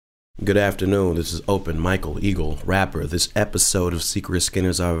Good afternoon, this is Open Michael Eagle, rapper. This episode of Secret Skin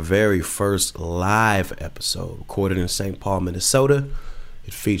is our very first live episode, recorded in St. Paul, Minnesota.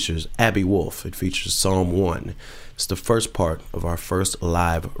 It features Aby Wolf. It features Psalm 1. It's the first part of our first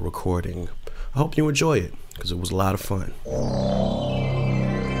live recording. I hope you enjoy it, because it was a lot of fun.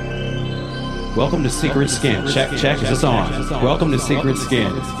 Welcome to Secret Skin. Check, is this on? Welcome to Secret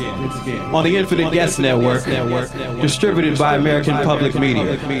Skin. On the Infinite Guest Network, distributed by American Public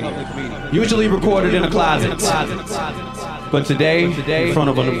Media. Usually recorded in a closet. But today, in front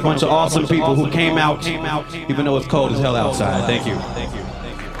of a bunch of awesome people who came out, even though it's cold as hell outside. Thank you.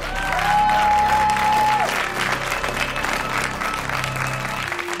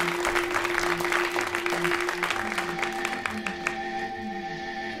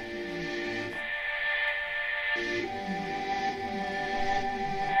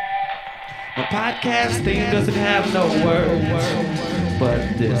 My podcast theme doesn't have no words, but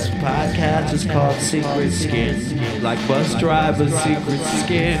this podcast is called Secret Skin, like bus driver's secret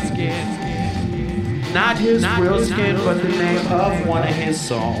skin. Not his real skin, but the name of one of his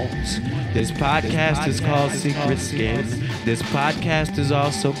songs. This podcast is called Secret Skin. This podcast is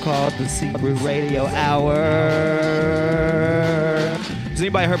also called the Secret Radio Hour. Has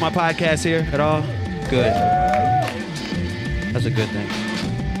anybody heard my podcast here at all? Good. That's a good thing.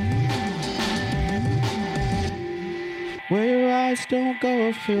 Where your eyes don't go,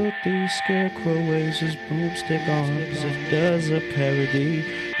 a filthy scarecrow waves his broomstick arms and does a parody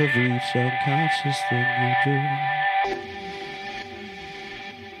of each unconscious thing you do.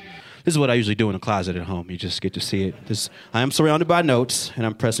 This is what I usually do in a closet at home. You just get to see it. I am surrounded by notes, and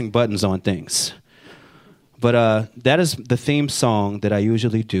I'm pressing buttons on things. But that is the theme song that I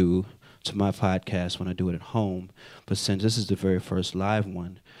usually do to my podcast when I do it at home. But since this is the very first live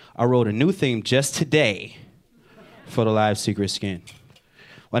one, I wrote a new theme just today for the live Secret Skin.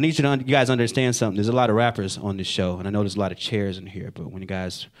 Well, I need you guys to understand something. There's a lot of rappers on this show, and I know there's a lot of chairs in here, but when you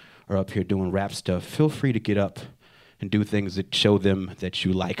guys are up here doing rap stuff, feel free to get up and do things that show them that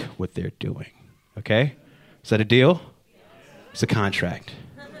you like what they're doing. Okay? Is that a deal? It's a contract.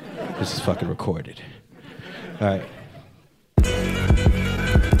 This is fucking recorded. All right.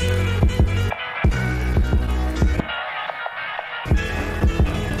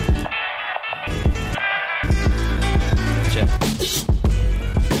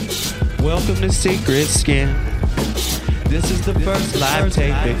 Welcome to Secret Skin. This is the first live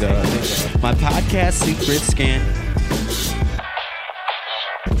taping of my podcast, Secret Skin.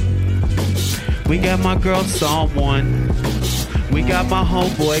 We got my girl Psalm 1. We got my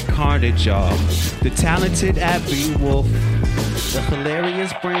homeboy Carnage, y'all. The talented Aby Wolf. The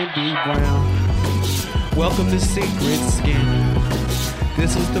hilarious Brandy Brown. Welcome to Secret Skin.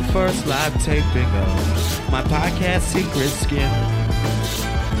 This is the first live taping of my podcast, Secret Skin.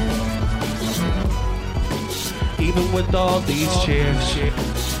 Even with all these chairs,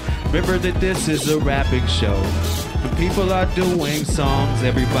 remember that this is a rapping show. When people are doing songs,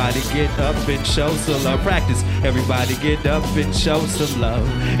 everybody get up and show some love. Practice, everybody get up and show some love.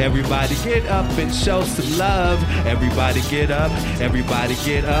 Everybody get up and show some love. Everybody get up, everybody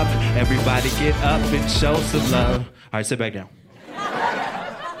get up, everybody get up and show some love. All right, sit back down.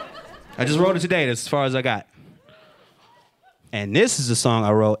 I just wrote it today, that's as far as I got. And this is a song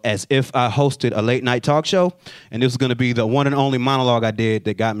I wrote as if I hosted a late night talk show, and this was gonna be the one and only monologue I did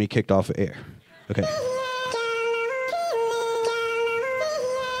that got me kicked off of air. Okay.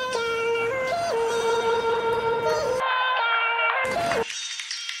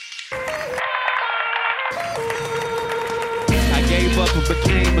 I gave up and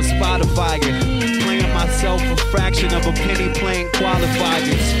became a Spotifyer, playing myself a fraction of a penny playing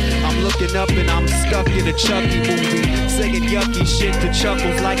qualifiers. I'm looking up and I'm stuck in a Chucky movie, saying yucky shit to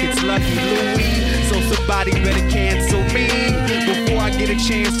chuckles like it's Lucky Louie. So somebody better cancel me before I get a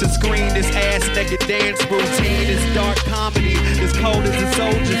chance to screen this ass naked dance routine. It's dark comedy, as cold as a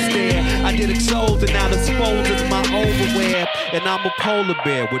soldier stare. I get exposed and now disposed as my overwear. And I'm a polar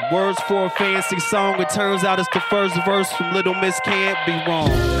bear with words for a fancy song. It turns out it's the first verse from Little Miss Can't Be Wrong.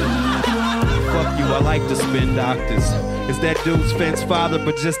 Fuck you, I like to spin doctors. Is that dude's fence father,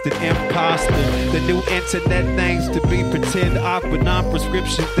 but just an imposter? The new internet things to be pretend awkward,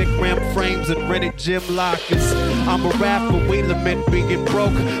 non-prescription, thick rim frames and rented gym lockers. I'm a rapper, we lament being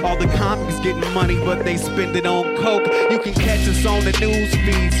broke. All the comics getting money, but they spend it on coke. You can catch us on the news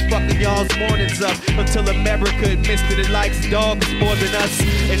feeds, fucking y'all's mornings up, until America admits that it likes dogs more than us.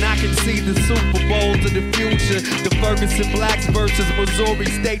 And I can see the Super Bowls of the future, the Ferguson Blacks versus Missouri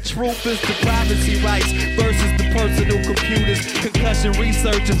State Troopers, the privacy rights versus the personal computers, concussion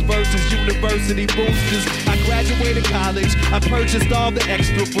researchers versus university boosters. I graduated college, I purchased all the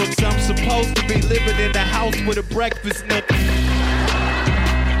extra books. I'm supposed to be living in the house with a breakfast nook.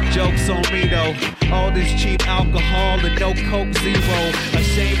 Jokes on me though, all this cheap alcohol and no Coke Zero.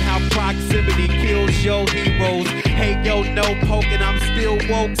 Ashamed how proximity kills your heroes. Hey yo, no poking, I'm still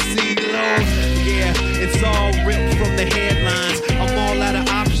woke, see low. Yeah, it's all ripped from the headlines. I'm all out of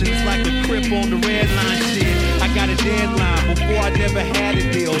options like a crip on the red line shit. I got a deadline before I never had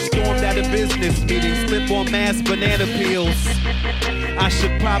a deal. Stormed out of business meeting, slip on mass banana peels. I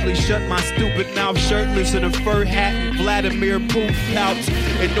should probably shut my stupid mouth shirtless in a fur hat and Vladimir Putin pouch.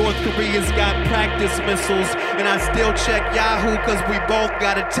 And North Korea's got practice missiles. And I still check Yahoo cause we both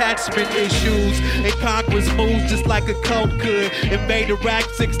got attachment issues. And Congress moves just like a cult could. And made Iraq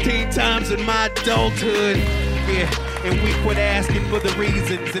 16 times in my adulthood. Yeah, and we quit asking for the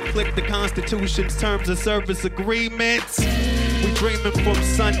reasons and click the Constitution's terms of service agreements. We dreaming from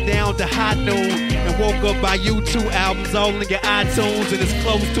sundown to high noon and woke up by U2 albums all in your iTunes, and it's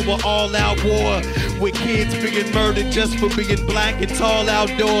close to an all-out war with kids being murdered just for being black and tall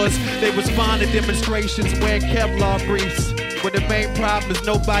outdoors. They respond to demonstrations wearing Kevlar briefs. But the main problem is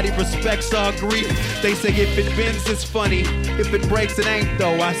nobody respects our grief. They say if it bends, it's funny. If it breaks, it ain't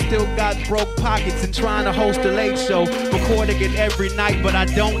though. I still got broke pockets and trying to host a late show. Recording it every night, but I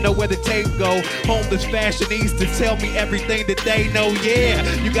don't know where the tape go. Homeless fashionistas tell me everything that they know. Yeah,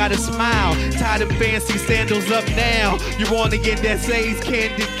 you gotta smile. Tie them fancy sandals up now. You wanna get that Say's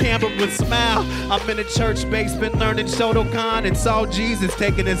candid camera with smile. I'm in a church basement learning Shotokan and saw Jesus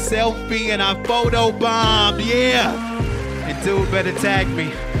taking a selfie and I photo bombed. Yeah. And dude better tag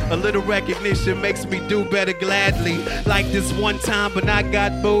me. A little recognition makes me do better gladly. Like this one time, but I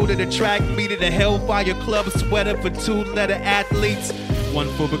got booed at a track meet at a Hellfire Club sweater for 2-letter athletes. One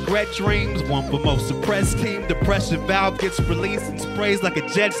for regret dreams, one for most suppressed team. Depression valve gets released and sprays like a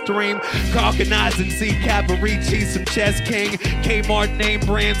jet stream. Caucanizing sea cavalry, cheese some chess king. Kmart name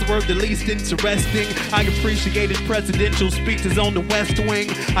brands were the least interesting. I appreciated presidential speeches on the West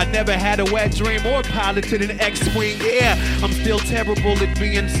Wing. I never had a wet dream or piloted an X-Wing. Yeah, I'm still terrible at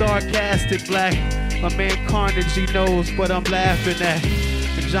being sarcastic, black. My man Carnage, he knows what I'm laughing at.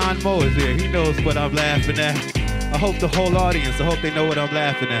 And John Moe is here, he knows what I'm laughing at. I hope the whole audience, I hope they know what I'm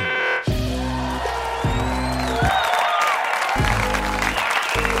laughing at.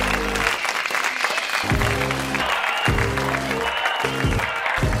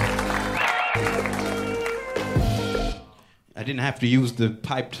 I didn't have to use the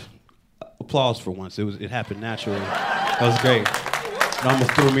piped applause for once. It happened naturally. That was great. It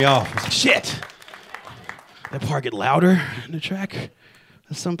almost threw me off. I was like, shit! That part get louder in the track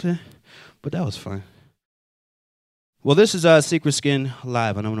or something. But that was fun. Well, this is Secret Skin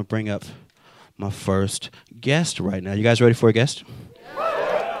Live, and I'm going to bring up my first guest right now. You guys ready for a guest?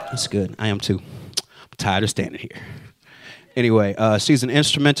 That's good. I am too. I'm tired of standing here. Anyway, she's an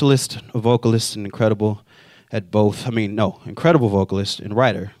instrumentalist, a vocalist, and incredible vocalist and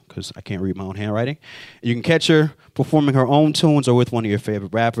writer, because I can't read my own handwriting. You can catch her performing her own tunes or with one of your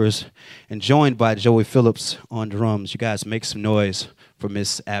favorite rappers, and joined by Joey Phillips on drums. You guys make some noise for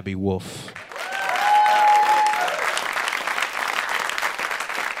Miss Aby Wolf.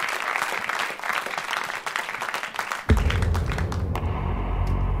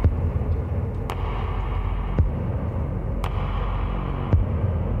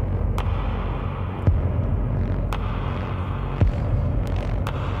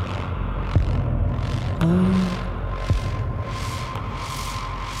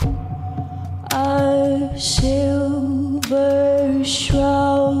 A silver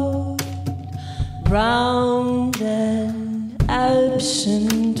shroud, round and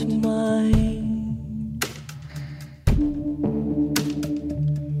absent mind,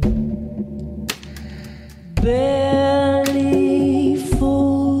 barely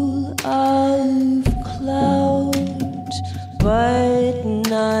full of clouds, but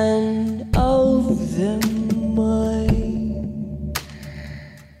none of them mine.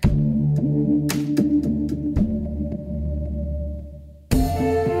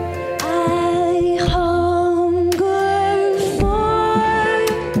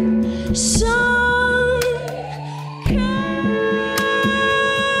 Some kind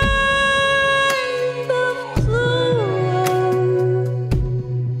of clue.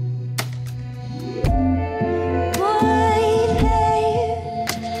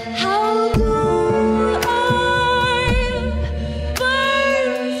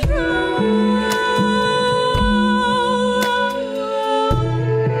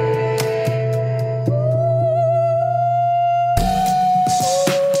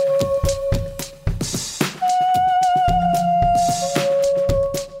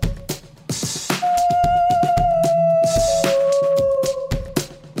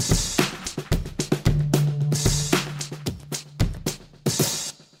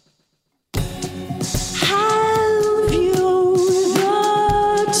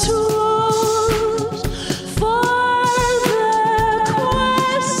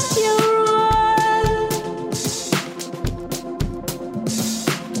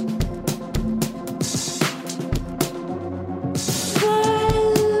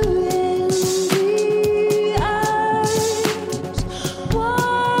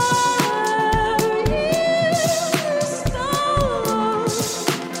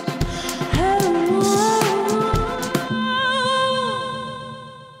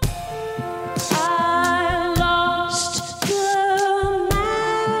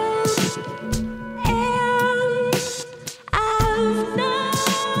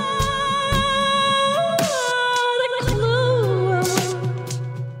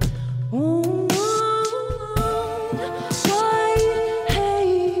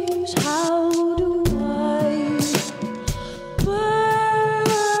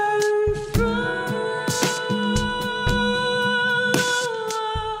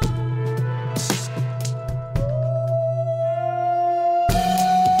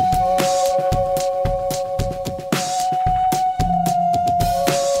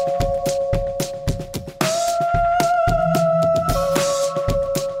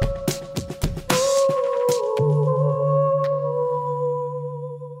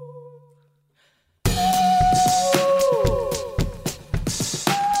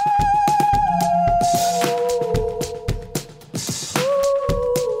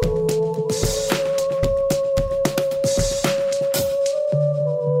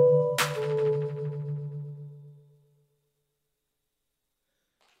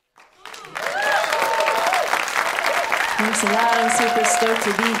 Thanks a lot. I'm super stoked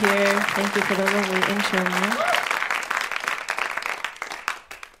to be here. Thank you for the lovely intro, man.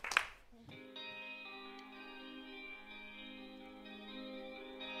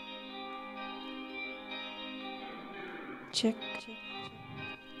 Check.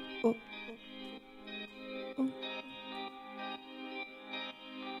 Oh. Oh.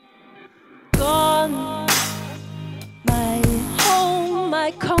 Gone. My home,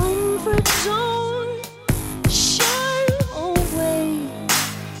 my comfort zone, shut away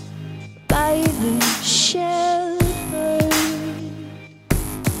by the shelter.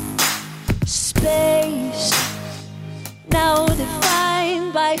 Space now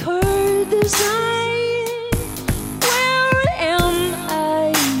defined by her design. Where am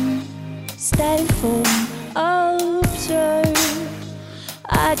I? Stifled, observed.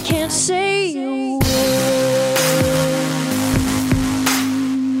 I can't say a word.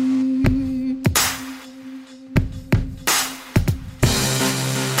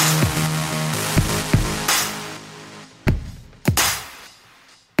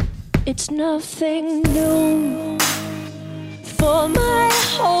 It's nothing new for my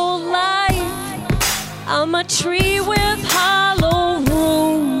whole life. I'm a tree with hollow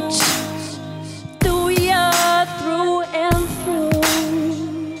roots. Through ya, through and through.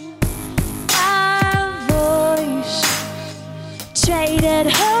 Our voice traded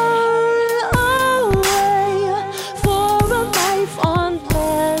her away for a life on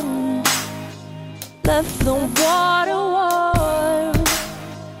land. Left the water warm,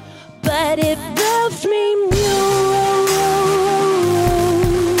 but it left me mute.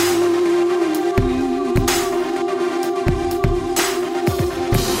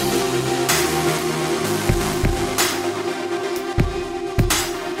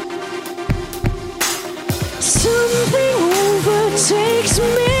 Something overtakes me.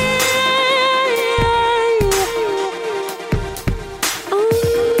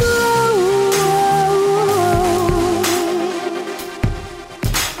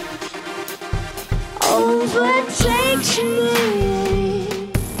 Overtakes me,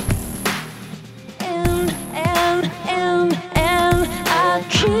 and I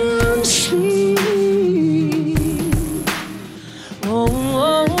can't sleep. Now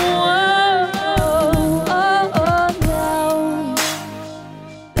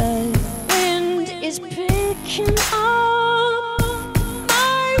the wind is picking up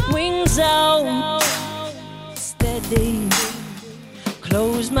my wings out. Steady,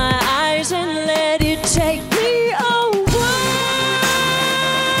 close my eyes and let it take me away.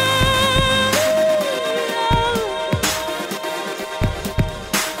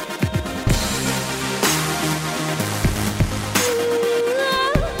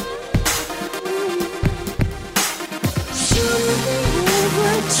 Something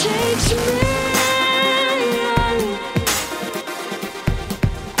overtakes me.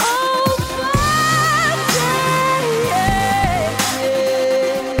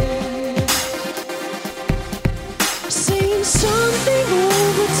 Something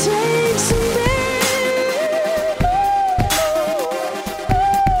overtakes me.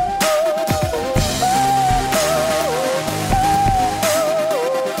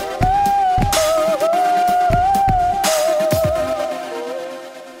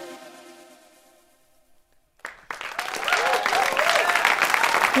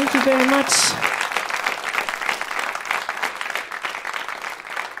 Thank you very much.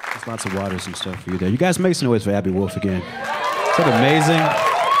 There's lots of waters and stuff for you there. You guys make some noise for Aby Wolf again. Is that amazing?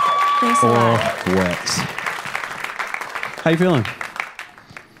 Thanks a Or lot. what? How you feeling?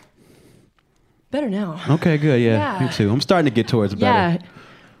 Better now. Okay, good. Yeah, Yeah. me too. I'm starting to get towards better.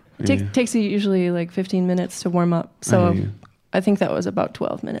 Yeah. It takes you usually like 15 minutes to warm up. I So hear you. I think that was about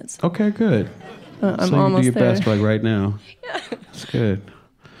 12 minutes. Okay, good. I'm so you almost do your there. best like right now. Yeah. That's good.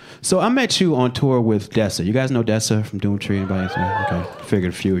 So I met you on tour with Dessa. You guys know Dessa from Doomtree? Anybody? Okay.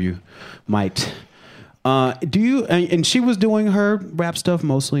 Figured a few of you might. Do you? And she was doing her rap stuff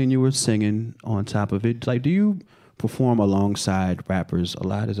mostly, and you were singing on top of it. Like, do you perform alongside rappers a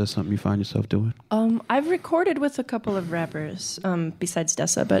lot? Is that something you find yourself doing? I've recorded with a couple of rappers besides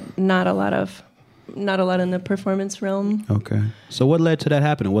Dessa, but not a lot in the performance realm. Okay. So what led to that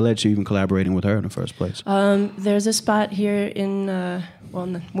happening? What led you even collaborating with her in the first place? There's a spot here in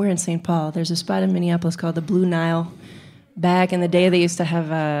we're in St. Paul. There's a spot in Minneapolis called the Blue Nile. Back in the day, they used to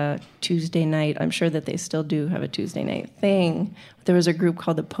have a Tuesday night. I'm sure that they still do have a Tuesday night thing. There was a group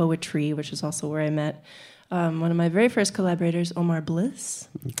called the Poetry, which is also where I met one of my very first collaborators, Omar Bliss.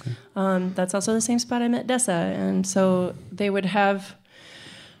 Okay. That's also the same spot I met Dessa. And so they would have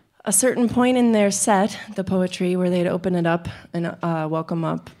a certain point in their set, the Poetry, where they'd open it up and welcome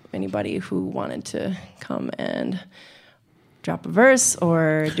up anybody who wanted to come and drop a verse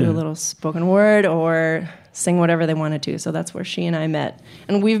or do a little spoken word or sing whatever they wanted to. So that's where she and I met.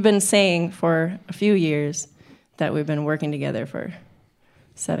 And we've been saying for a few years that we've been working together for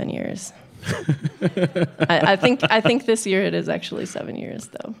 7 years. I think this year it is actually 7 years,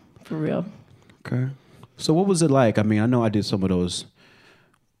 though, for real. Okay. So what was it like? I mean, I know I did some of those.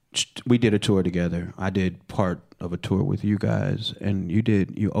 We did a tour together. I did part of a tour with you guys, and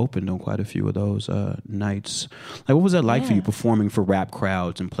you opened on quite a few of those nights. Like, what was that like for you performing for rap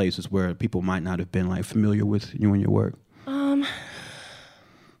crowds in places where people might not have been like familiar with you and your work?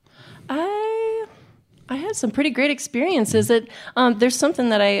 I had some pretty great experiences. There's something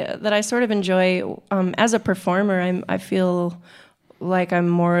that I sort of enjoy as a performer. I feel like I'm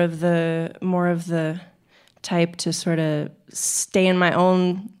more of the type to sort of stay in my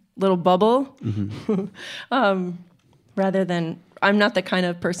own little bubble, rather than I'm not the kind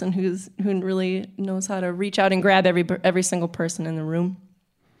of person who really knows how to reach out and grab every single person in the room.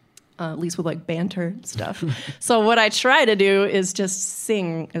 At least with like banter stuff. So what I try to do is just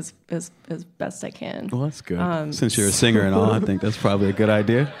sing as best I can. Well, that's good. Since you're a singer and all, I think that's probably a good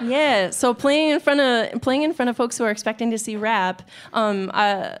idea. Yeah. So playing in front of folks who are expecting to see rap,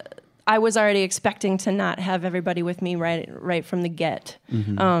 I was already expecting to not have everybody with me right from the get.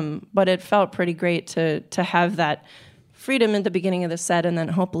 But it felt pretty great to have that freedom at the beginning of the set, and then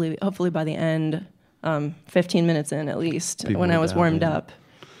hopefully by the end, 15 minutes in at least, when I was warmed up.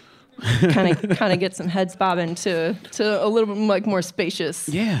 kind of get some heads bobbing to a little bit like more spacious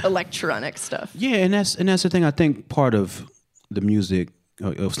electronic stuff. Yeah, and that's the thing. I think part of the music,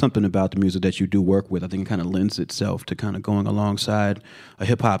 of something about the music that you do work with, I think it kind of lends itself to kind of going alongside a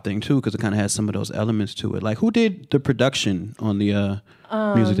hip hop thing too, because it kind of has some of those elements to it. Like, who did the production on the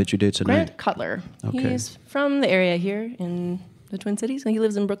music that you did tonight? Grant Cutler. Okay. He's from the area here in the Twin Cities, and he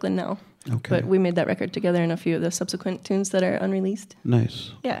lives in Brooklyn now. Okay. But we made that record together in a few of the subsequent tunes that are unreleased. Nice.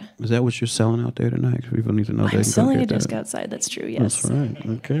 Yeah. Is that what you're selling out there tonight? People need to know. I'm selling a disc outside. That's true. Yes. That's right.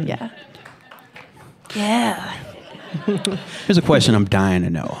 Okay. Yeah. Yeah. Here's a question I'm dying to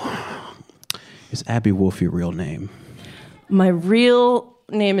know. Is Aby Wolf your real name? My real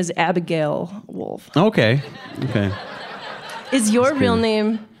name is Abigail Wolf. Okay. Is your real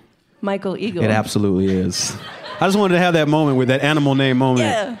name Michael Eagle? It absolutely is. I just wanted to have that moment with that animal name moment.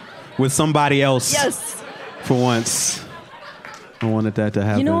 Yeah. With somebody else. Yes. For once. I wanted that to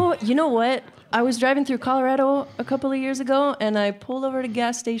happen. You know what? I was driving through Colorado a couple of years ago, and I pulled over to a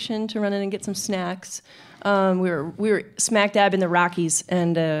gas station to run in and get some snacks. We were smack dab in the Rockies,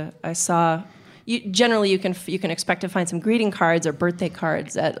 and I saw. Generally, you can expect to find some greeting cards or birthday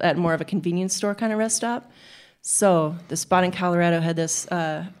cards at more of a convenience store kind of rest stop. So the spot in Colorado had this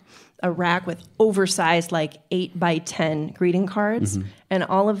a rack with oversized like 8x10 greeting cards, and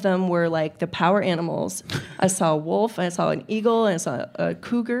all of them were like the power animals. I saw a wolf, I saw an eagle, and I saw a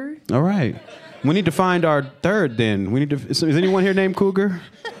cougar. All right. We need to find our third then. Is anyone here named Cougar?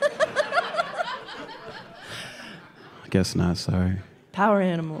 I guess not, sorry. Power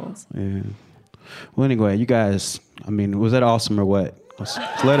animals. Yeah. Well, anyway, you guys, I mean, was that awesome or what? Let's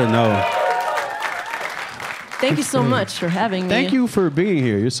let her know. Thank you so much for having me. Thank you for being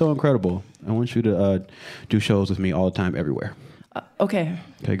here. You're so incredible. I want you to do shows with me all the time, everywhere. Okay.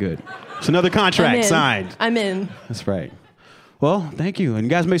 Okay, good. It's another contract signed. I'm in. That's right. Well, thank you. And you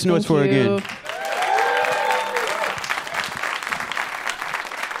guys make some noise for her again.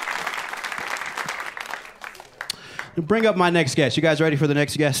 Bring up my next guest. You guys ready for the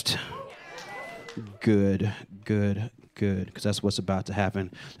next guest? Good. Because that's what's about to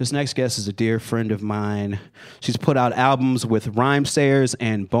happen. This next guest is a dear friend of mine. She's put out albums with Rhymesayers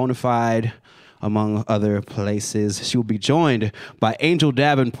and Bonafide, among other places. She will be joined by Angel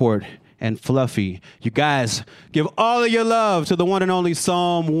Davenport and Fluffy. You guys, give all of your love to the one and only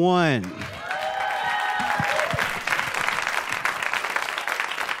Psalm 1.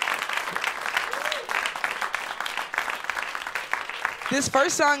 This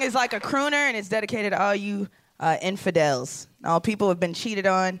first song is like a crooner, and it's dedicated to all you infidels. All people have been cheated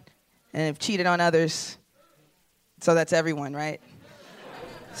on and have cheated on others. So that's everyone, right?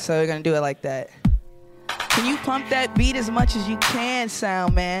 So we're going to do it like that. Can you pump that beat as much as you can,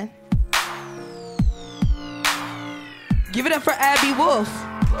 sound man? Give it up for Aby Wolf.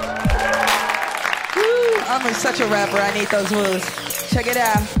 Woo, I'm such a rapper. I need those woos. Check it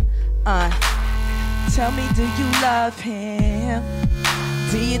out. Tell me, do you love him?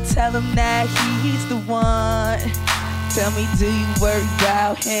 Do you tell him that he's the one? Tell me, do you worry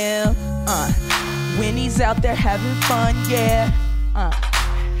about him? When he's out there having fun, yeah.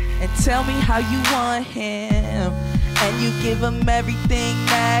 And tell me how you want him. And you give him everything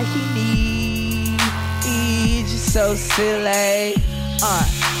that he needs, you're so silly.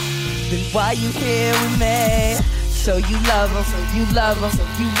 Then why you here with me? So you love him, you love him,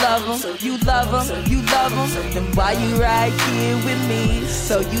 you love him, you love him, you love him. Then why you right here with me?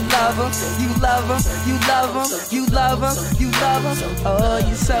 So you love him, you love him, you love him, you love him, you love him. Oh,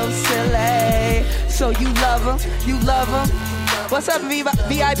 you so silly. So you love him, you love him. What's up,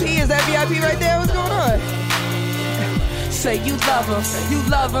 VIP? Is that VIP right there? What's going on? Say you love him, you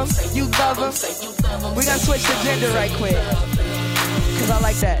love him, you love him. We're gonna switch the gender right quick, cause I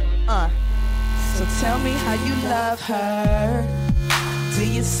like that. So tell me how you love her. Do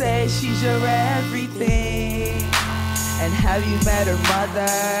you say she's your everything? And have you met her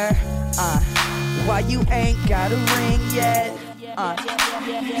mother? Why you ain't got a ring yet?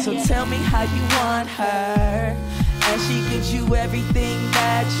 So tell me how you want her. And she gives you everything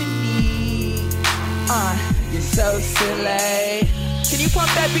that you need. You're so silly. Can you pump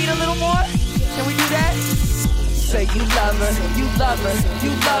that beat a little more? Can we do that? Say you love her, you love her,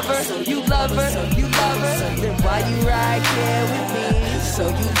 you love her, you love her, you love her. Then why you right here with me? So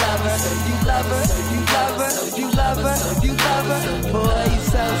you love her, you love her, you love her, you love her, you love her. Boy, you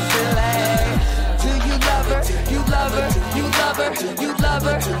so silly. Do you love her, you love her, you love her, you love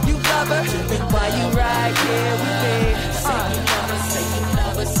her, you love her. Then why you right here with me?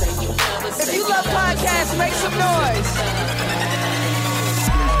 If you love podcasts, make some noise.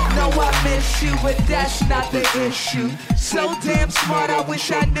 No, I miss you, but that's not the issue. So damn smart, I wish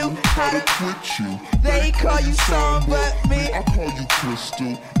I knew how to quit you. They call you Song, but me, I call you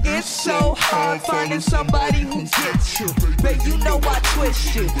Crystal. It's so hard finding somebody who gets you. But you know I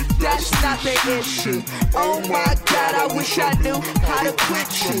twist you, that's not the issue. Oh my God, I wish I knew how to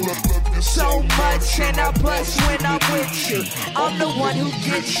quit you. So much and I bust when I'm with you. I'm the one who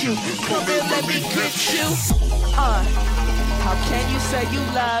gets you. Come here, let me get you. How can you say you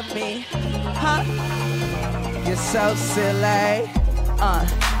love me? Huh? You're so silly.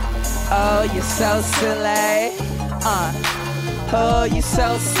 Oh, you're so silly. Oh, you're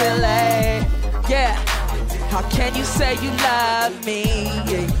so silly. Yeah. How can you say you love me?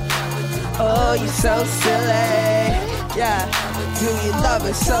 Oh, you're so silly. Yeah. Do you love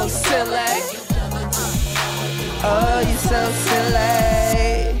it so silly? Oh, you're so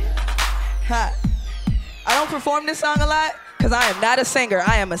silly. Ha. I don't perform this song a lot because I am not a singer.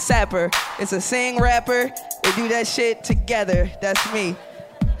 I am a sapper. It's a sing rapper. They do that shit together. That's me.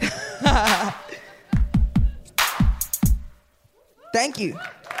 Thank you.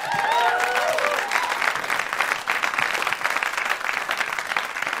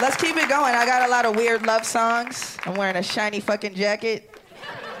 Let's keep it going. I got a lot of weird love songs. I'm wearing a shiny fucking jacket.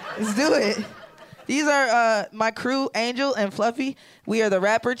 Let's do it. These are my crew, Angel and Fluffy. We are the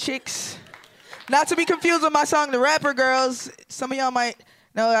Rapper Chicks. Not to be confused with my song, The Rapper Girls. Some of y'all might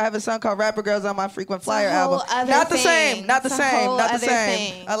know I have a song called Rapper Girls on my Frequent Flyer album. Not the same, not the same, not the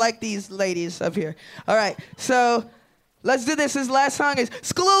same. I like these ladies up here. All right, so let's do this. This last song is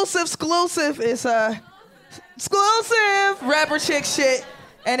exclusive. It's exclusive Rapper Chick shit,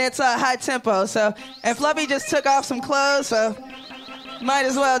 and it's high tempo. So, and Fluffy just took off some clothes, so might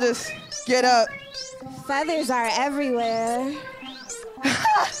as well just get up. Feathers are everywhere.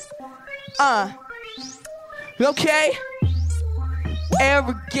 Okay.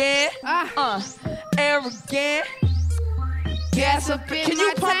 Arrogant. Arrogant. Gas up in Can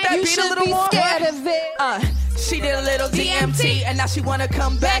you pump that beat a little more? Scared of it. She did a little DMT and now she wanna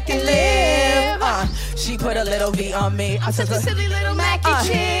come back and live. She put a little V on me. I'm such a silly little mac and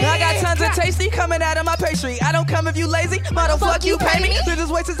cheese. I got tons of tasty coming out of my pastry. I don't come if you lazy, motherfuck you pay me. Through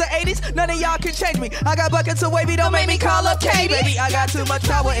this way since the 80s, none of y'all can change me. I got buckets of wavy, don't make me call up K, baby. I got too much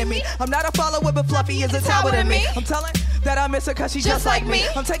power in me. I'm not a follower, but Fluffy is a tower to me. I'm telling that I miss her cause she's just like me.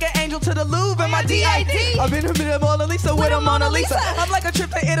 I'm taking Angel to the Louvre and my DID. I've been a Mona Lisa with a Mona Lisa. I'm like a trip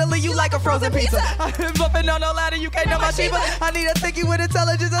to Italy, you like a frozen pizza. I've been bumping on no ladder, you can't know my Shiva. I need a thinky with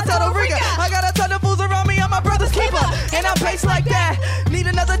intelligence, a total freaker. I got a ton of fools around me, I'm my brother's keeper. And I'm paced like that. Need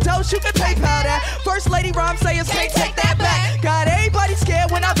another dose, you can PayPal that. First lady rhyme sayers can't take that back. Got everybody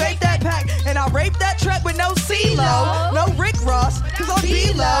scared when I vape that pack. And I rape that track with no CeeLo. No Rick Ross, cause I'm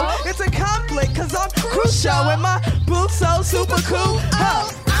D-Lo. It's a conflict, cause I'm crucial. And my boots so super cool.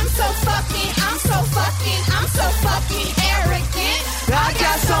 I'm so fucking arrogant. I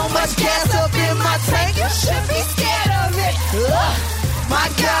got so much gas up in my tank. You should be scared of it. My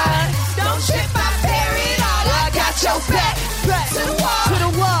God, don't trip, I bear it all. I got your back to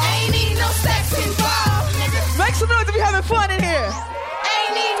the wall. Ain't need no sex involved, nigga. Make some noise if you're having fun in here.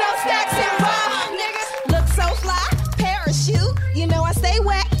 Ain't need no sex involved, nigga. Look so fly, parachute. You know I stay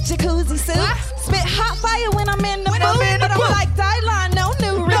wet, jacuzzi suit. Spit hot fire when I'm in the mood. But I'm like Dylan, no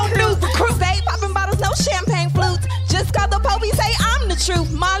new recruit. Stay popping bottles, no champagne flute. always say I'm the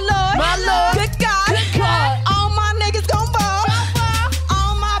truth, my lord. My lord. Good God. Good God. All my niggas gon' ball.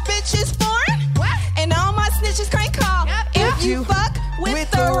 All my bitches foreign. And all my snitches crank call. If you fuck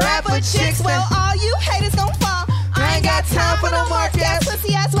with the rapper chicks, well, all you haters gon' fall. I ain't got time for no mark ass,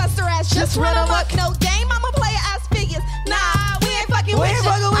 pussy ass, Wester ass. Just run amok, no game, I'ma play ass figures. Nah, we ain't fucking with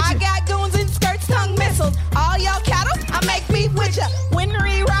ya. I got goons in skirts, tongue missiles. All y'all cattle, I make beef with ya.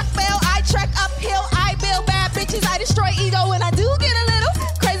 Winry Rockville, I trek uphill, I build bad bitches, I destroy ego, and I do get a little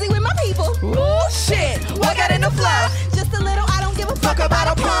crazy with my people. Ooh, shit. What got in the flow? Just a little, I don't give a fuck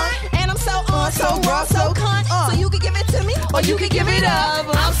about a pun. And I'm so on, so raw, so cunt. So you can give it to me, or you can give it up.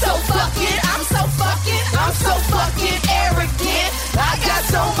 I'm so fucking arrogant. I got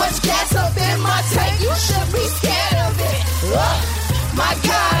so much gas up in my tank, you should be scared of it. My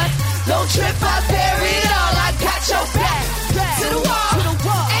God, don't trip, I bury it all. I got your back to the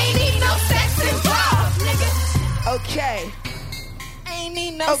wall. Ain't need no sex involved, nigga. Okay. Ain't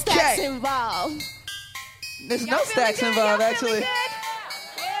need no sex involved. There's no stacks involved, actually.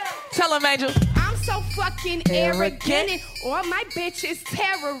 Tell him, Angel. I'm so fucking arrogant, and all my bitches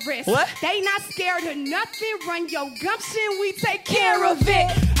terrorists. What? They not scared of nothing. Run your gumption, we take care of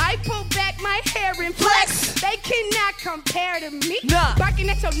it. I pull back my hair and flex. They cannot compare to me. Nah. Barking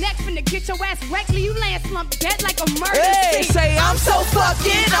at your neck, finna get your ass wrecked. You land slumped dead like a murder Hey, scene. say I'm so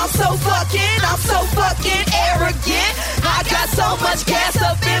fucking arrogant. I got so much gas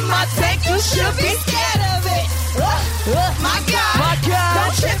up in my tank, you should be scared of it. My God,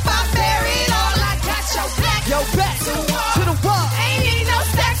 don't trip, I bury it all. I got your back to the wall. Ain't need no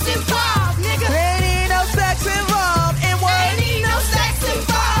sex involved, nigga. Ain't need no sex involved in what? Ain't need no sex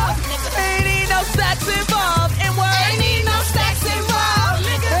involved, nigga. Ain't need no sex involved in what? Ain't need no sex involved,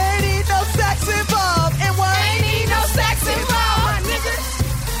 nigga. Ain't need no sex involved in what? Ain't need no sex involved, nigga.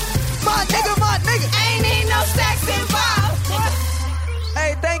 My nigga. Ain't need no sex involved, nigga.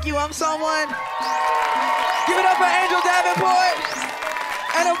 Hey, thank you. I'm someone. Give it up for Angel Davenport.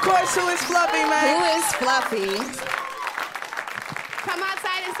 And of course, who is Fluffy, man? Who is Fluffy? Come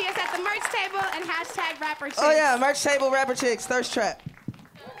outside and see us at the merch table and hashtag rapper chicks. Oh, yeah. Merch table, rapper chicks, thirst trap.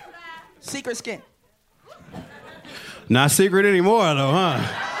 Secret skin. Not secret anymore, though, huh?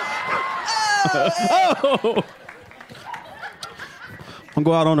 Oh! I'm gonna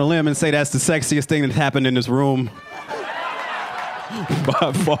go out on a limb and say that's the sexiest thing that happened in this room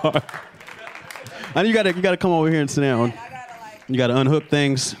by far. I know you gotta come over here and sit down. You gotta unhook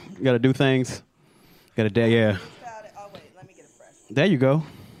things. You gotta do things. You gotta, yeah. Oh, wait. Let me get a press. There you go.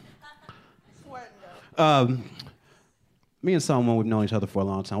 Me and someone, we've known each other for a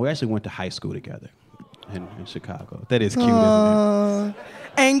long time. We actually went to high school together in Chicago. That is cute, isn't it?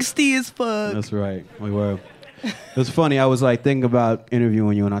 Angsty as fuck. That's right. We were. It was funny. I was like thinking about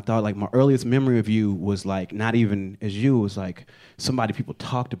interviewing you, and I thought like my earliest memory of you was like not even as you. It was like somebody people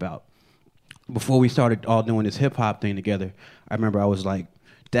talked about. Before we started all doing this hip hop thing together, I remember I was like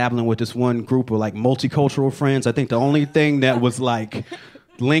dabbling with this one group of like multicultural friends. I think the only thing that was like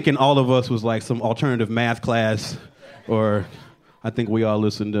linking all of us was like some alternative math class, or I think we all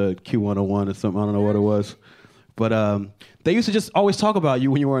listened to Q101 or something. I don't know what it was. But they used to just always talk about you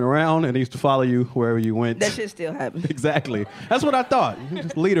when you weren't around, and they used to follow you wherever you went. That shit still happens. Exactly. That's what I thought. You're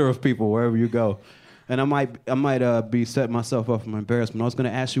just leader of people wherever you go. And I might be setting myself up for my embarrassment. I was going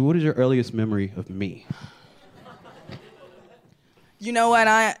to ask you, what is your earliest memory of me? You know what?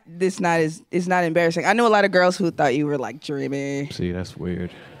 It's not embarrassing. I knew a lot of girls who thought you were like dreamy. See, that's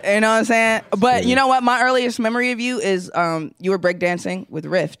weird. You know what I'm saying? But Yeah. you know what? My earliest memory of you is you were breakdancing with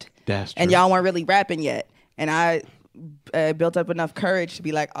Rift. That's true. And y'all weren't really rapping yet. And I built up enough courage to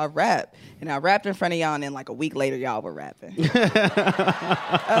be like, I'll rap. And I rapped in front of y'all, and then like a week later, y'all were rapping.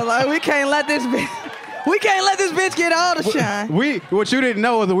 I was like, we can't let this bitch get all the shine. What you didn't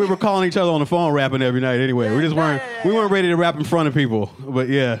know is that we were calling each other on the phone rapping every night anyway. We just weren't ready to rap in front of people. But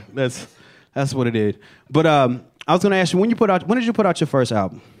yeah, that's what it is. But I was going to ask you, when did you put out your first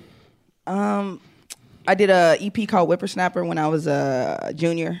album? I did a EP called Whippersnapper when I was a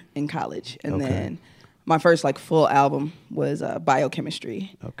junior in college. And then my first like full album was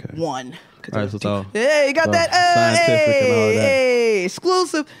Biochemistry 1. All right, so it's all, hey, you got that? scientific and all that. Hey,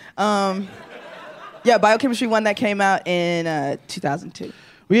 exclusive. Yeah, Biochemistry 1 that came out in 2002.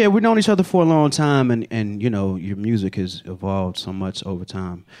 Well, yeah, we've known each other for a long time, and you know, your music has evolved so much over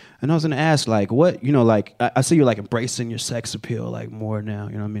time. And I was going to ask, like, what, you know, like, I see you like embracing your sex appeal like more now.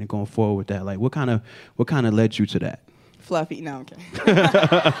 You know what I mean? Going forward with that, like, what kind of led you to that? Fluffy, no, I'm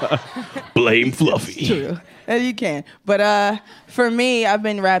kidding. Blame Fluffy. True, and you can. But for me, I've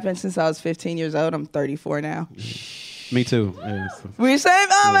been rapping since I was 15 years old. I'm 34 now. Me too. Yeah, We same.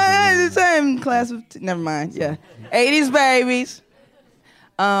 Oh man, the same class of. Never mind. Yeah, 80s babies.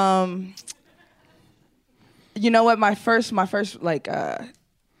 You know what? My first like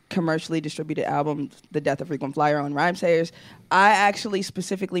commercially distributed album, The Death of Frequent Flyer on Rhymesayers, I actually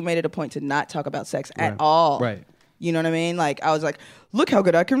specifically made it a point to not talk about sex at all. Right. You know what I mean? Like, I was like, look how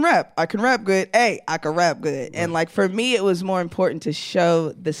good I can rap. I can rap good. Hey, I can rap good. Right. And like, for me, it was more important to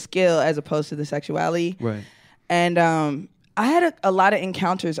show the skill as opposed to the sexuality. Right. And I had a lot of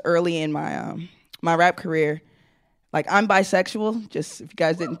encounters early in my my rap career. Like, I'm bisexual, just if you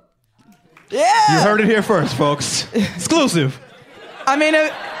guys didn't. Yeah! You heard it here first, folks. Exclusive. I mean,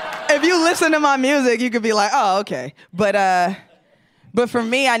 if you listen to my music, you could be like, oh, okay. But for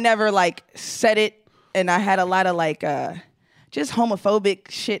me, I never like said it, and I had a lot of like just homophobic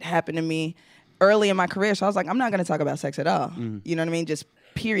shit happen to me early in my career. So I was like, I'm not gonna talk about sex at all. You know what I mean? Just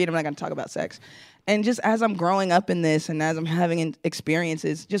period. I'm not gonna talk about sex. And just as I'm growing up in this, and as I'm having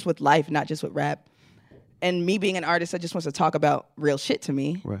experiences just with life, not just with rap, and me being an artist that just wants to talk about real shit to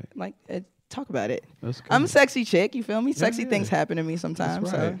me, right? Like, talk about it. That's good. I'm a sexy chick, you feel me? Sexy things happen to me sometimes.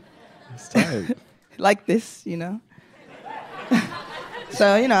 That's right. So That's tight. like this, you know?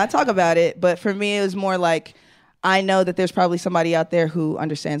 So, you know, I talk about it, but for me it was more like, I know that there's probably somebody out there who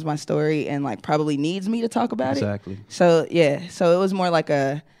understands my story and like probably needs me to talk about it. Exactly. So yeah, so it was more like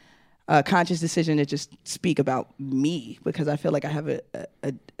a conscious decision to just speak about me, because I feel like I have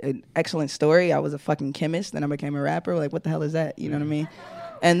an excellent story. I was a fucking chemist, then I became a rapper. Like, what the hell is that? You know what I mean?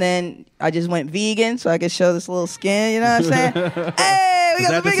 And then I just went vegan so I could show this little skin, you know what I'm saying? Hey, we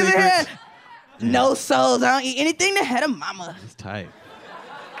got the biggest head. No souls. I don't eat anything that had a mama. It's tight.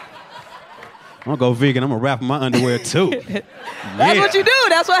 I'm gonna go vegan. I'm gonna wrap my underwear too. That's what you do.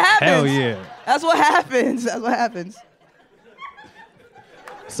 That's what happens. Hell yeah. That's what happens. That's what happens.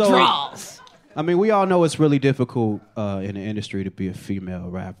 So, Draws. I mean, we all know it's really difficult in the industry to be a female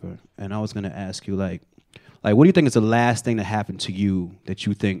rapper. And I was gonna ask you, like, what do you think is the last thing that happened to you that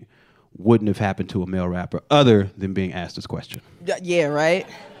you think wouldn't have happened to a male rapper other than being asked this question? Yeah, right?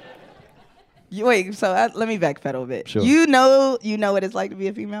 Wait, so let me backpedal a bit. Sure. You know what it's like to be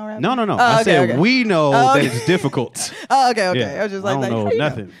a female rapper? No. Oh, I okay, said okay. we know that it's difficult. Oh, okay. Yeah. I was just I like, don't know how you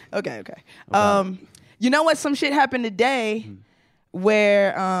nothing. Okay. You know what? Some shit happened today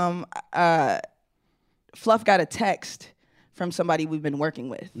where Fluff got a text from somebody we've been working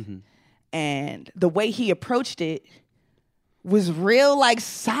with. And the way he approached it was real, like,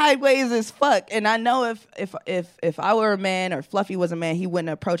 sideways as fuck. And I know if I were a man or Fluffy was a man, he wouldn't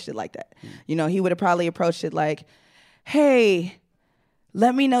have approached it like that. You know, he would have probably approached it like, hey,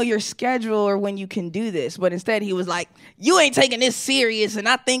 let me know your schedule or when you can do this. But instead he was like, you ain't taking this serious, and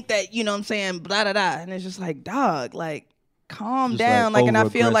I think that, you know what I'm saying, blah, blah, blah. And it's just like, dog, like, calm down. Like, and I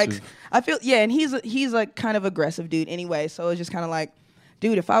feel, and he's a kind of aggressive dude anyway. So it's just kind of like,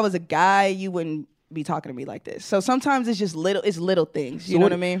 dude, if I was a guy, you wouldn't be talking to me like this. So sometimes it's just little things. You know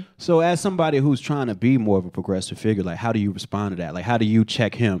what I mean? So as somebody who's trying to be more of a progressive figure, like, how do you respond to that? Like, how do you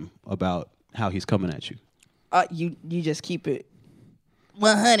check him about how he's coming at you? You just keep it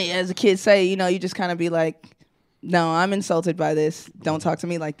 100, as the kids say. You know, you just kind of be like, no, I'm insulted by this. Don't talk to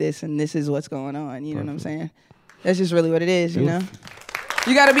me like this, and this is what's going on. You know what I'm saying? That's just really what it is, you know?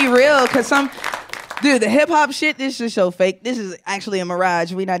 You got to be real, because dude, the hip-hop shit, this is so fake. This is actually a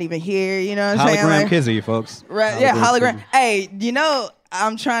mirage. We not even here, you know what I'm saying? Hologram Kizzy, folks. Right, yeah, hologram. Hey, you know,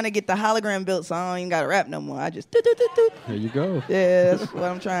 I'm trying to get the hologram built so I don't even got to rap no more. I just... There you go. Yeah, that's what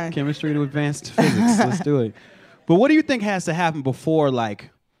I'm trying. Chemistry to advanced physics. Let's do it. But what do you think has to happen before, like,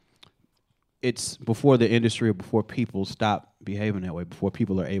 before the industry or before people stop behaving that way, before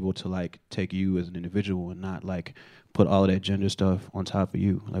people are able to, like, take you as an individual and not, like, put all of that gender stuff on top of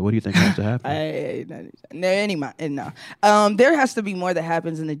you? Like, what do you think has to happen? No. There has to be more that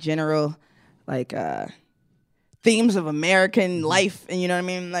happens in the general, like, themes of American life. And you know what I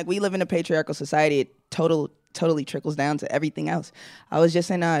mean? Like, we live in a patriarchal society. It totally trickles down to everything else. I was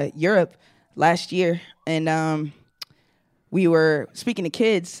just in Europe last year, and we were speaking to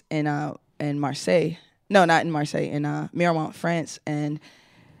kids in Marseille. No, not in Marseille, in Miramont, France. And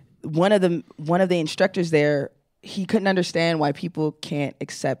one of the instructors there, he couldn't understand why people can't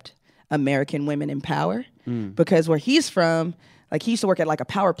accept American women in power, because where he's from, like, he used to work at like a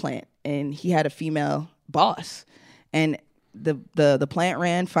power plant, and he had a female boss, and the plant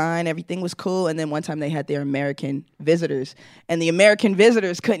ran fine, everything was cool, and then one time they had their American visitors, and the American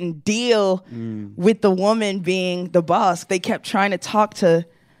visitors couldn't deal with the woman being the boss. They kept trying to talk to,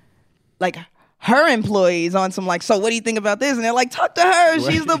 like, her employees on some, like, so what do you think about this? And they're like, talk to her,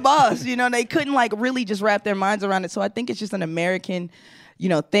 she's the boss. You know, they couldn't, like, really just wrap their minds around it. So I think it's just an American, you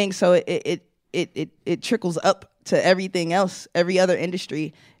know, thing. So it trickles up to everything else, every other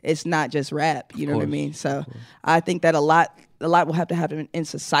industry. It's not just rap. You know what I mean? So I think that a lot will have to happen in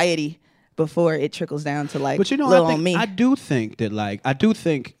society before it trickles down to like. But you know, I do think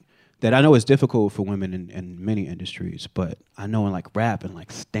that I know it's difficult for women in many industries, but I know in like rap and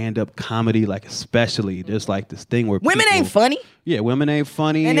like stand-up comedy, like especially, there's like this thing where women ain't funny. Yeah, women ain't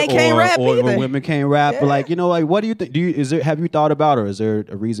funny, and they can't rap either. Or women can't rap. But like, you know, like what do you think? Have you thought about, or is there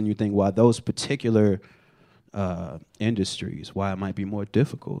a reason you think why those particular industries, why it might be more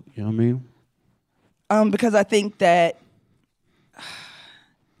difficult? You know what I mean? Because I think that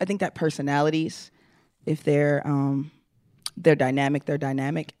personalities, if they're dynamic, they're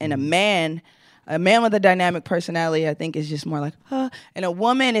dynamic. And a man with a dynamic personality, I think, is just more like, and a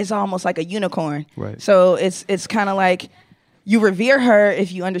woman is almost like a unicorn. Right. So it's kind of like you revere her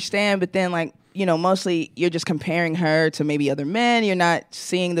if you understand, but then like, you know, mostly you're just comparing her to maybe other men. You're not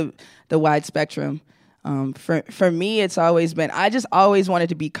seeing the wide spectrum. For me, it's always been, I just always wanted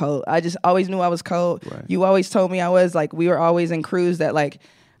to be cold. I just always knew I was cold. Right. You always told me I was, like, we were always in crews that like,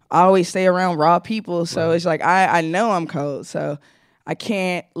 I always stay around raw people, so it's like I know I'm cold, so I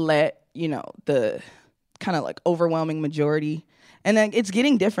can't let, you know, the kind of like overwhelming majority. And then it's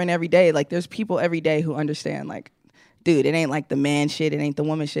getting different every day. Like there's people every day who understand like, dude, it ain't like the man shit, it ain't the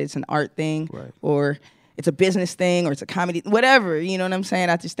woman shit, it's an art thing, or it's a business thing, or it's a comedy, whatever. You know what I'm saying?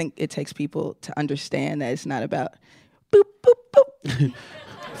 I just think it takes people to understand that it's not about boop boop boop.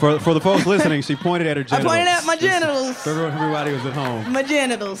 For the folks listening, she pointed at her genitals. I pointed at my genitals. For everybody who's at home. My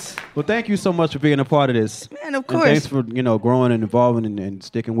genitals. Well, thank you so much for being a part of this. Man, of course. And thanks for, you know, growing and evolving and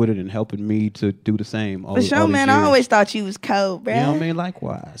sticking with it and helping me to do the same. For sure, man. I always thought you was cold, bro. You know what I mean?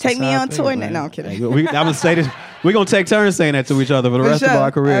 Likewise. Take me on tour now. No, I'm kidding. I'm going to say this. We're going to take turns saying that to each other for the rest of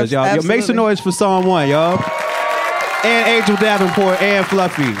our careers. Y'all, make some noise for Song 1, y'all. And Angel Davenport and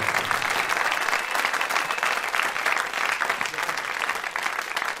Fluffy.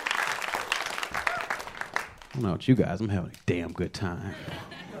 I don't know about you guys. I'm having a damn good time.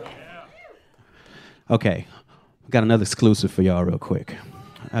 Okay. I got another exclusive for y'all real quick.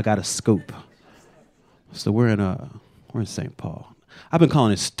 I got a scoop. So we're in St. Paul. I've been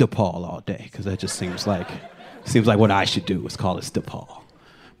calling it DePaul all day because that just seems like what I should do is call it DePaul.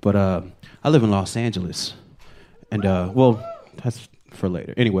 But I live in Los Angeles. And well, that's for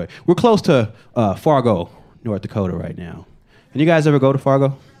later. Anyway, we're close to Fargo, North Dakota right now. And you guys ever go to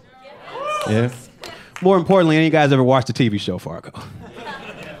Fargo? Yeah? More importantly, any of you guys ever watched the TV show Fargo?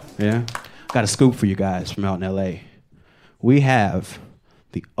 Yeah? Got a scoop for you guys from out in L.A. We have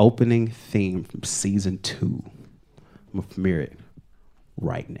the opening theme from season 2. I'm going to premiere it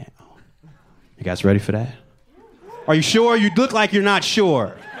right now. You guys ready for that? Are you sure? You look like you're not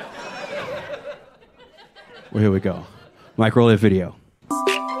sure. Well, here we go. Mike, roll that video.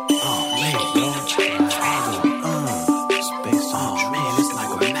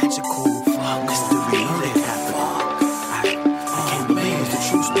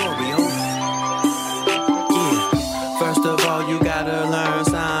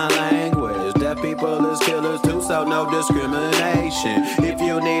 No discrimination. If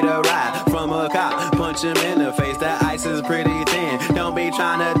you need a ride from a cop, punch him in the face. That ice is pretty thin. Don't be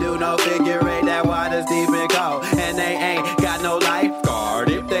trying to do no figure eight. That water's deep and cold, and they ain't got no lifeguard.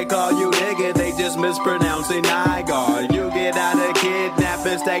 If they call you nigga, they just mispronouncing guard. You get out of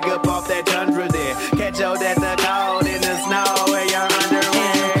kidnapping, stake up off that tundra there. Catch your death the cold in the snow where your underwear.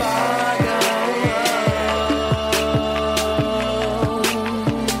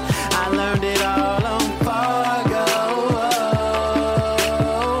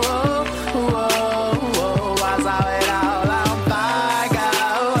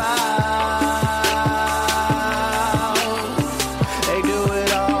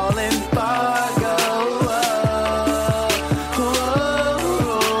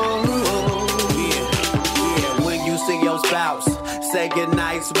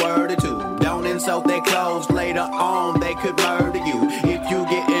 So their clothes later on, they could murder you. If you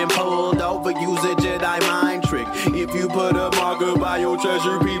getting pulled over, use a Jedi mind trick. If you put a marker by your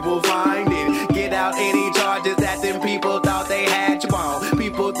treasure, people find it. Get out any charges that them people thought they had you on.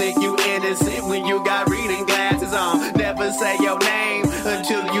 People think you innocent when you got reading glasses on. Never say your name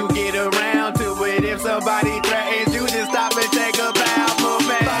until you get around to it. If somebody threatens you, just stop and take a bow for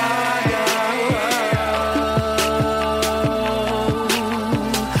me.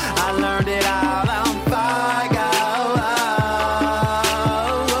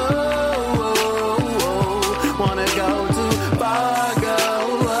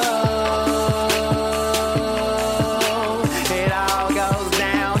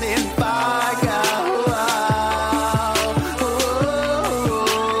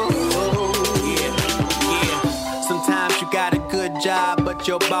 job, but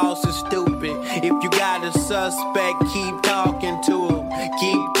your boss is stupid. If you got a suspect, keep talking to him.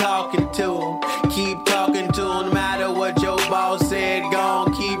 Keep talking to him. Keep talking to him. No matter what your boss said,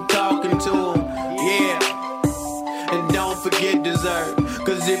 gon' keep talking to him. Yeah. And don't forget dessert.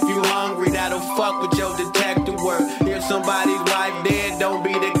 Cause if you hungry, that'll fuck with your detective work. If somebody's wife dead, don't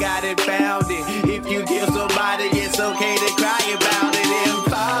be the guy that found it. If you kill somebody, it's okay to cry about it. In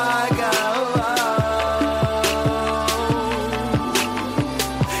Fargo,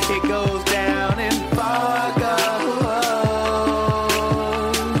 it goes down in Fargo.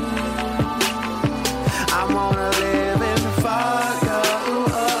 I wanna live in Fargo.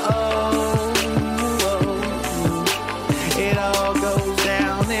 It all goes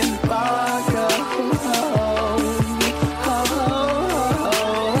down in Fargo.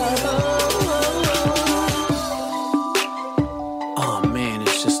 Oh man,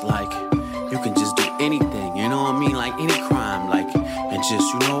 it's just like you can just do anything, you know what I mean? Like any crime, like, and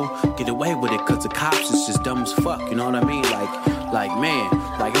just, you know, get away with it, cause the cops is just dumb as fuck, you know what I mean? Like man,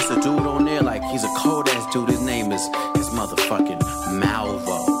 like it's a dude on there, like he's a cold ass dude, his name is motherfucking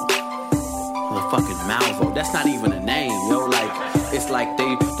Malvo. Motherfucking Malvo, that's not even a name, yo, like, it's like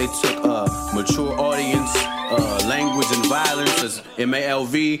they took mature audience, language and violence,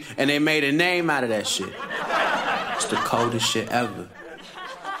 MALV, and they made a name out of that shit. It's the coldest shit ever.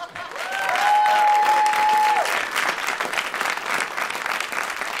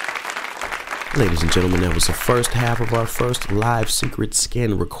 Ladies and gentlemen, that was the first half of our first live Secret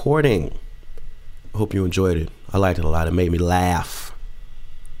Skin recording. I hope you enjoyed it. I liked it a lot. It made me laugh.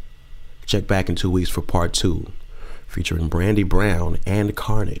 Check back in 2 weeks for part 2, featuring Brandy Brown and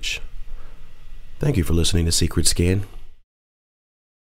Carnage. Thank you for listening to Secret Skin.